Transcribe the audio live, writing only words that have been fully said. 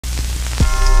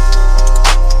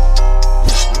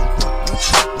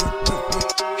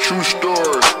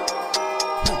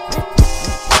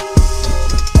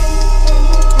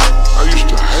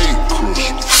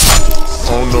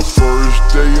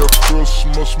day of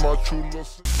Christmas, my true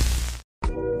love.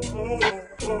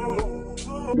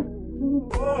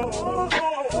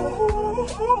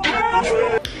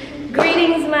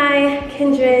 Greetings, my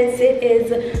kindreds. It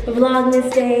is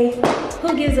Vlogmas day.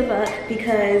 Who gives a fuck?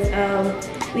 Because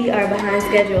we are behind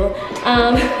schedule.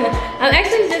 I'm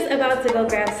actually just about to go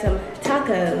grab some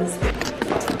tacos.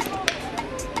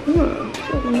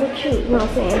 Look cute, you know what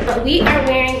I'm saying? We are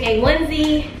wearing a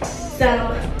onesie,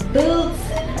 some boots,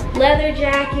 leather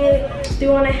jacket,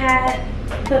 threw on a hat,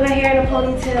 put my hair in a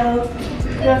ponytail.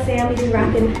 You know what I'm saying? I'm just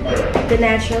rocking the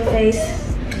natural face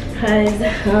because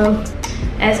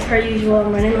as per usual,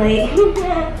 I'm running late.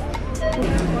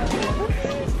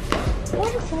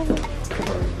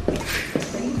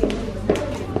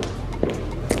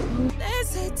 They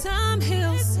say time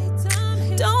heals.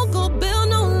 Don't go build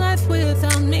no life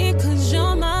without me, cause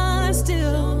you're mine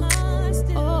still.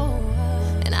 Oh,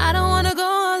 and I don't wanna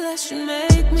go unless you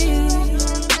make me.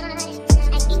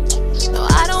 No,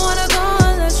 I don't wanna go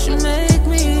unless you make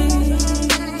me.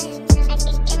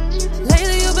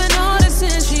 Lately you've been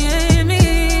noticing she ain't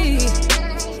me.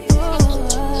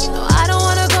 No, I don't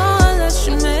wanna go unless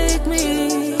you make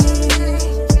me.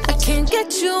 I can't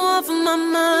get you off of my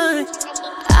mind.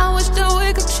 I wish that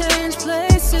we could change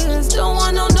places. Don't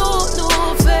want no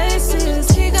new faces.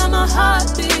 He got my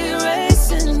heartbeat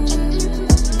racing.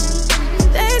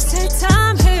 They say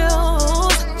time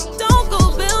heals. Don't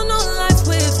go build no life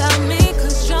without me,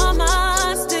 cause you're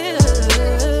mine still.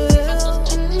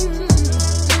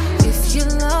 If you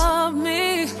love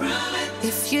me,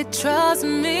 if you trust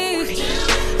me,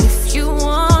 if you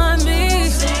want me,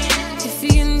 if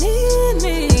you need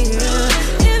me,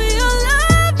 if you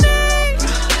love me,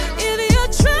 if you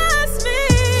trust me,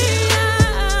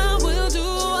 I will do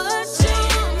what you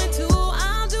want me to.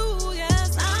 I'll do,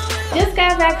 yes, I will. Just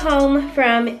got back home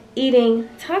from eating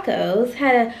tacos.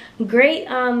 Had a great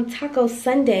taco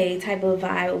Sunday type of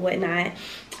vibe, whatnot.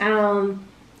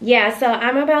 Yeah, so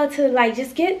I'm about to like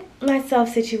just get myself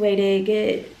situated,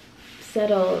 get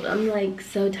settled. I'm like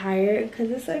so tired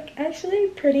because it's like actually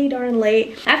pretty darn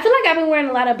late. I feel like I've been wearing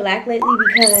a lot of black lately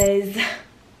because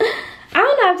I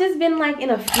don't know, I've just been like in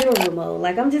a funeral mode.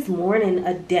 Like I'm just mourning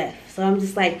a death. So I'm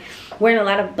just like wearing a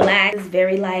lot of black. It's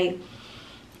very like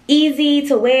easy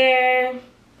to wear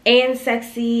and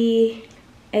sexy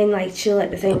and like chill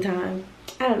at the same time.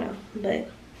 I don't know, but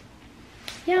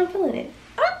yeah, I'm feeling it.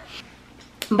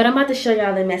 But I'm about to show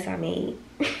y'all the mess I made.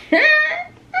 I'm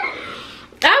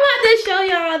about to show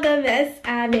y'all the mess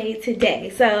I made today.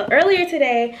 So earlier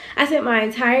today, I spent my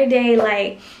entire day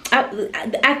like, I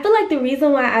feel like the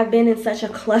reason why I've been in such a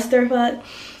clusterfuck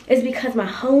is because my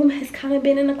home has kind of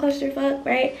been in a clusterfuck,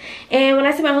 right? And when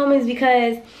I say my home is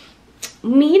because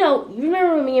me, you know,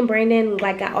 remember when me and Brandon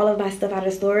like got all of my stuff out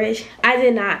of storage? I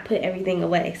did not put everything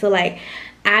away. So like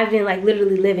I've been like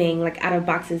literally living like out of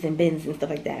boxes and bins and stuff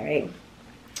like that, right?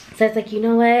 So it's like, you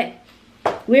know what?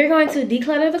 We're going to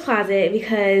declutter the closet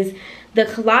because the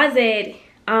closet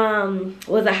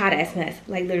was a hot ass mess,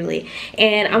 like literally.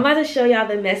 And I'm about to show y'all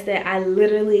the mess that I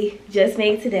literally just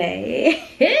made today.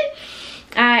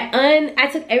 I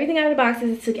took everything out of the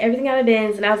boxes, took everything out of the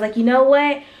bins, and I was like, you know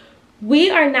what? We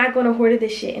are not going to hoard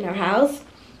this shit in our house.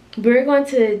 We're going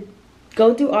to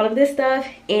go through all of this stuff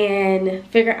and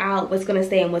figure out what's going to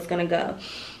stay and what's going to go.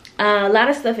 A lot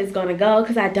of stuff is going to go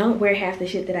because I don't wear half the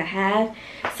shit that I have.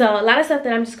 So a lot of stuff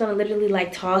that I'm just going to literally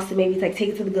like toss and maybe like take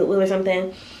it to the Goodwill or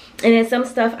something. And then some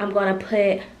stuff I'm going to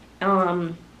put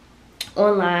online.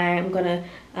 I'm going to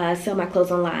sell my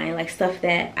clothes online, like stuff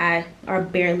that I are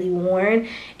barely worn,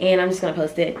 and I'm just going to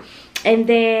post it. And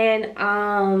then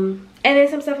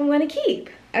some stuff I'm going to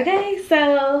keep. Okay,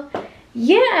 so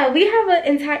yeah, we have an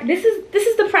entire, this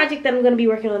is the project that I'm going to be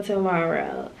working on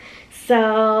tomorrow.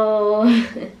 So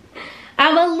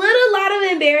I'm a lot of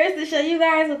embarrassed to show you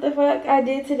guys what the fuck I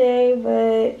did today,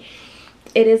 but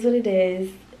it is what it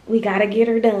is. We gotta get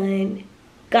her done.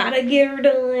 Gotta get her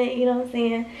done, you know what I'm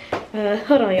saying?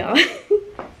 Hold on, y'all.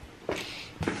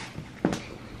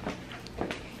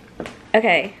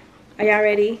 Okay, are y'all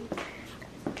ready?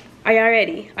 Are y'all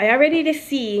ready? Are y'all ready to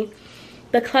see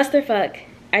the clusterfuck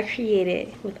I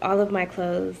created with all of my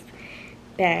clothes,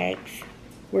 bags,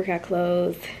 workout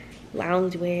clothes,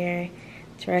 loungewear,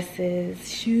 dresses,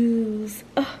 shoes?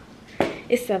 Oh,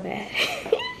 it's so bad.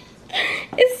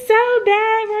 It's so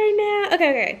bad right now.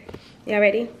 Okay. Y'all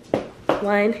ready?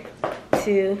 1,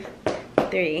 2,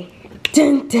 3.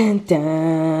 Dun dun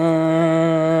dun.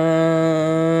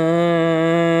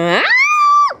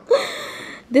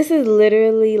 This is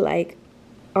literally like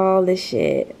all the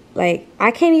shit. Like,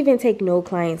 I can't even take no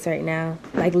clients right now.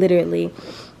 Like, literally.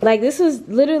 Like, this was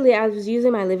literally, I was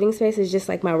using my living space as just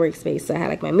like my workspace. So I had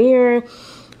like my mirror,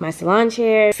 my salon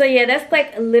chair. So yeah, that's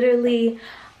like literally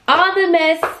all the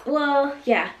mess. Well,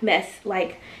 yeah, mess.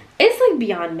 Like, it's like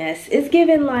beyond mess. It's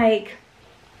giving like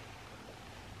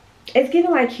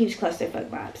huge clusterfuck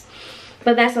vibes.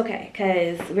 But that's okay,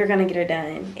 because we're gonna get her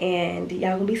done. And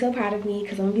y'all gonna be so proud of me,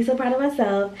 because I'm gonna be so proud of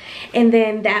myself. And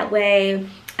then that way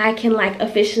I can like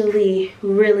officially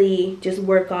really just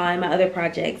work on my other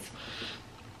projects,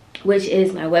 which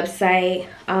is my website,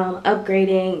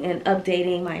 upgrading and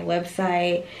updating my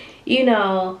website, you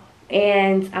know,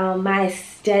 and my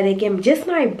aesthetic and just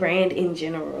my brand in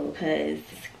general, because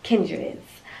KINDREDS.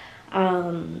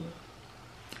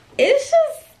 It's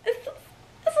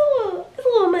a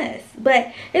little mess,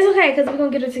 but it's okay, because we're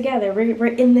gonna get it together. We're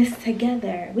in this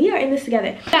together. We are in this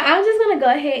together. So I'm just gonna go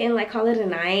ahead and like call it a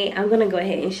night. I'm gonna go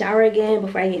ahead and shower again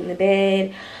before I get in the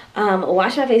bed,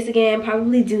 wash my face again,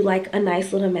 probably do like a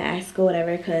nice little mask or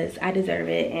whatever, because I deserve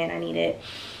it and I need it.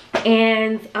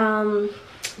 And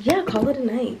yeah, call it a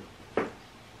night.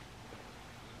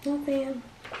 You know what I'm saying?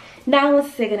 Now I want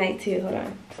to say good night too. Hold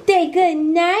on. Say good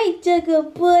night, Sugar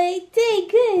Boy. Say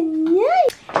good night.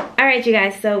 Alright, you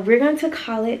guys. So we're going to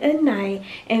call it a night.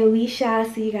 And we shall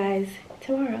see you guys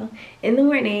tomorrow in the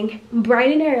morning.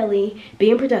 Bright and early.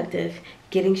 Being productive.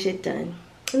 Getting shit done.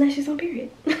 And that's just on period.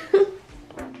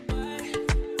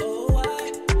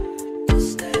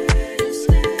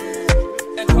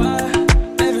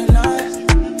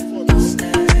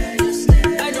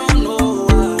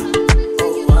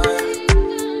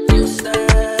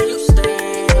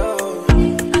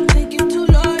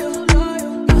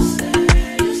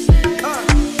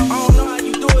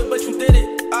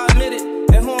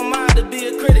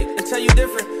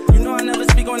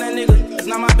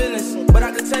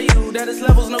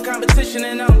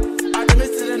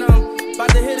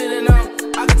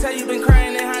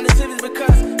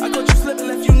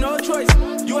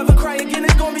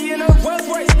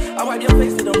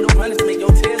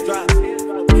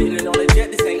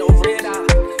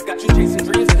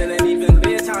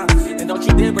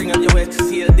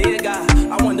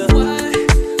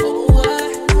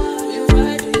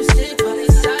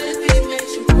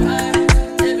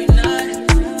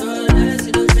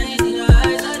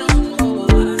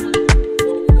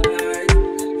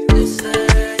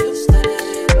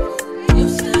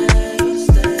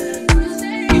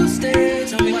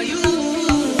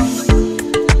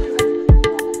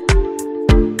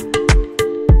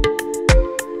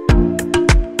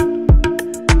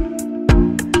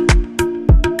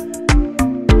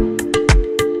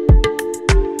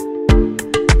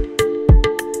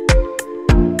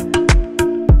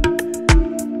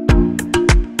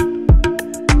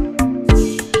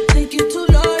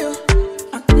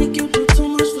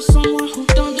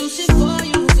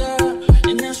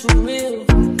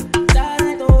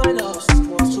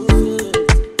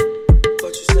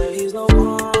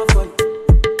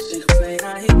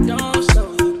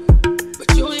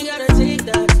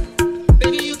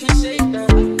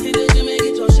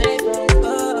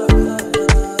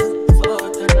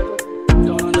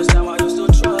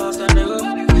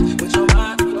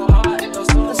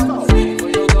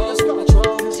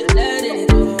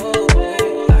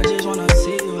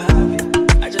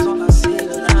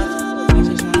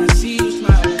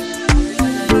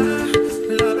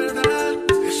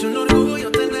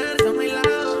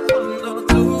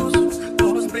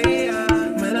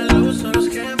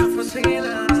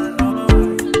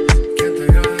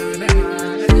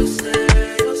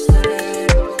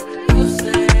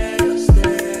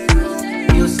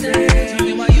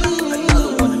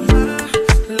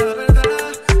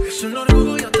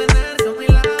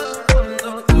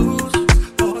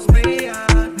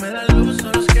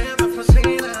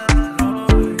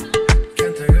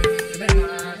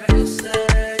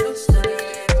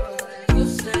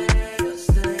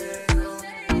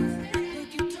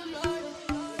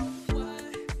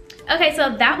 Okay,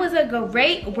 so that was a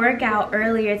great workout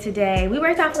earlier today. We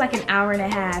worked out for like an hour and a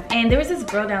half, and there was this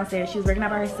girl downstairs. She was working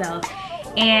out by herself,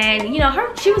 and you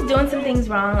know, she was doing some things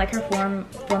wrong, like her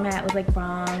format was like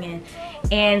wrong,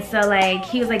 and so like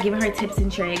he was like giving her tips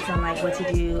and tricks on like what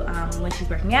to do when she's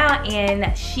working out,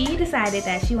 and she decided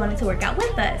that she wanted to work out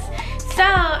with us. So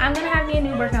I'm gonna have me a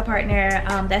new workout partner.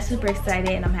 That's super excited,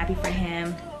 and I'm happy for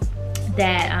him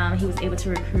that he was able to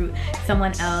recruit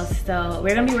someone else. So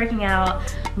we're gonna be working out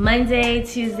Monday,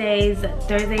 Tuesdays,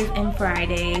 Thursdays, and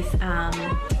Fridays.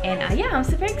 Yeah, I'm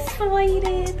super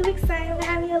excited. Super excited to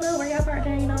have me a little workout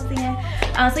partner, you know what I'm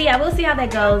saying? So yeah, we'll see how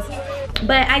that goes.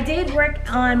 But I did work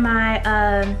on my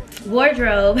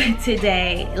wardrobe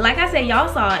today. Like I said, y'all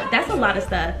saw it, that's a lot of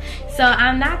stuff. So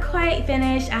I'm not quite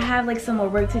finished. I have like some more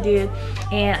work to do,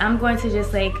 and I'm going to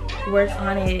just like work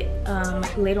on it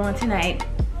later on tonight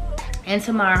and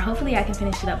tomorrow. Hopefully I can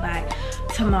finish it up by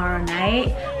tomorrow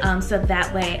night, so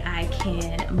that way I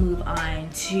can move on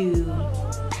to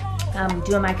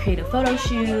doing my creative photo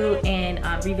shoot and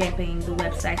revamping the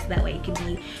website, so that way it can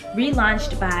be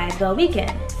relaunched by the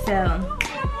weekend. So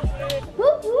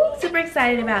whoop, whoop, super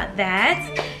excited about that.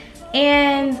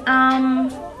 And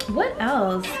what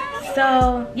else?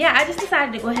 So yeah, I just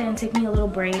decided to go ahead and take me a little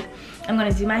break. I'm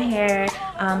gonna do my hair,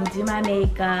 do my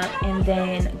makeup, and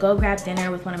then go grab dinner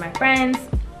with one of my friends.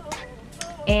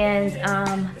 And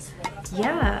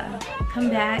yeah, come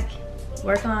back,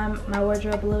 work on my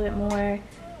wardrobe a little bit more,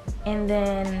 and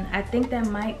then I think that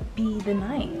might be the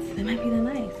night. That might be the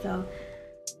night. So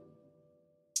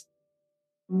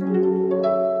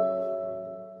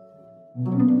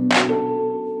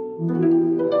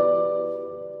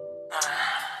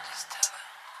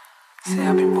see,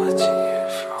 I've been watching you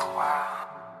for a while.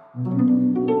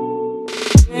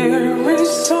 There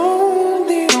is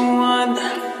only one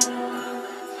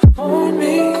for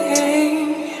me.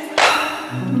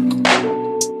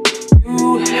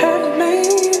 You have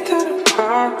made that a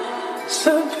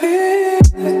possibility.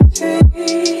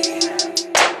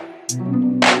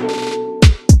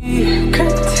 You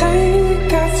could take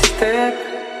that step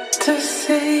to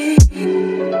see.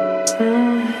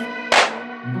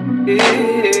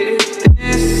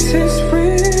 This is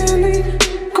really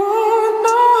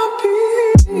gonna be.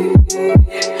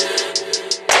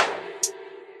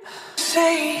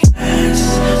 Say yes.